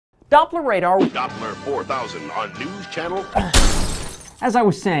Doppler radar... Doppler 4000 on News Channel. As I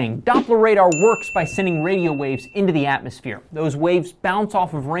was saying, Doppler radar works by sending radio waves into the atmosphere. Those waves bounce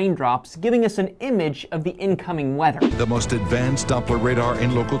off of raindrops, giving us an image of the incoming weather. The most advanced Doppler radar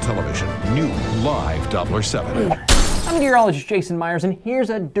in local television. New live Doppler 7. I'm meteorologist Jason Myers, and here's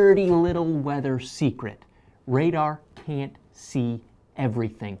a dirty little weather secret. Radar can't see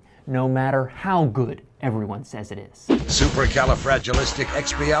everything, no matter how good everyone says it is.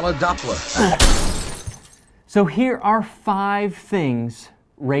 Supercalifragilisticexpialidocious. So here are 5 things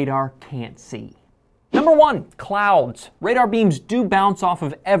radar can't see. Number 1, clouds. Radar beams do bounce off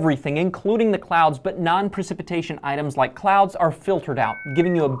of everything, including the clouds, but non-precipitation items like clouds are filtered out,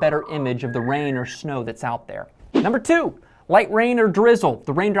 giving you a better image of the rain or snow that's out there. Number 2, light rain or drizzle.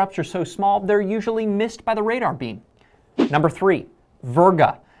 The raindrops are so small, they're usually missed by the radar beam. Number 3,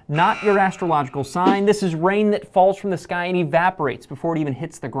 Virga. Not your astrological sign. This is rain that falls from the sky and evaporates before it even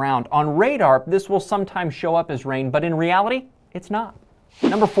hits the ground. On radar, this will sometimes show up as rain, but in reality, it's not.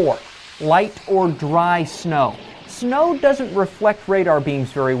 Number 4, light or dry snow. Snow doesn't reflect radar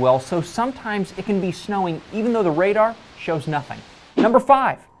beams very well, so sometimes it can be snowing even though the radar shows nothing. Number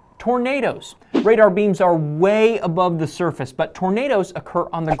 5, tornadoes. Radar beams are way above the surface, but tornadoes occur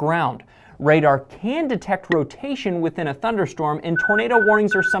on the ground. Radar can detect rotation within a thunderstorm, and tornado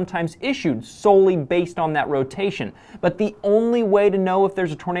warnings are sometimes issued solely based on that rotation. But the only way to know if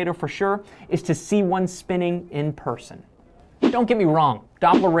there's a tornado for sure is to see one spinning in person. Don't get me wrong,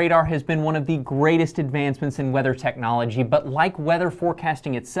 Doppler radar has been one of the greatest advancements in weather technology, but like weather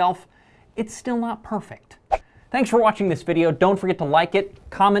forecasting itself, it's still not perfect. Thanks for watching this video. Don't forget to like it,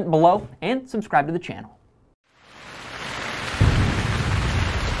 comment below, and subscribe to the channel.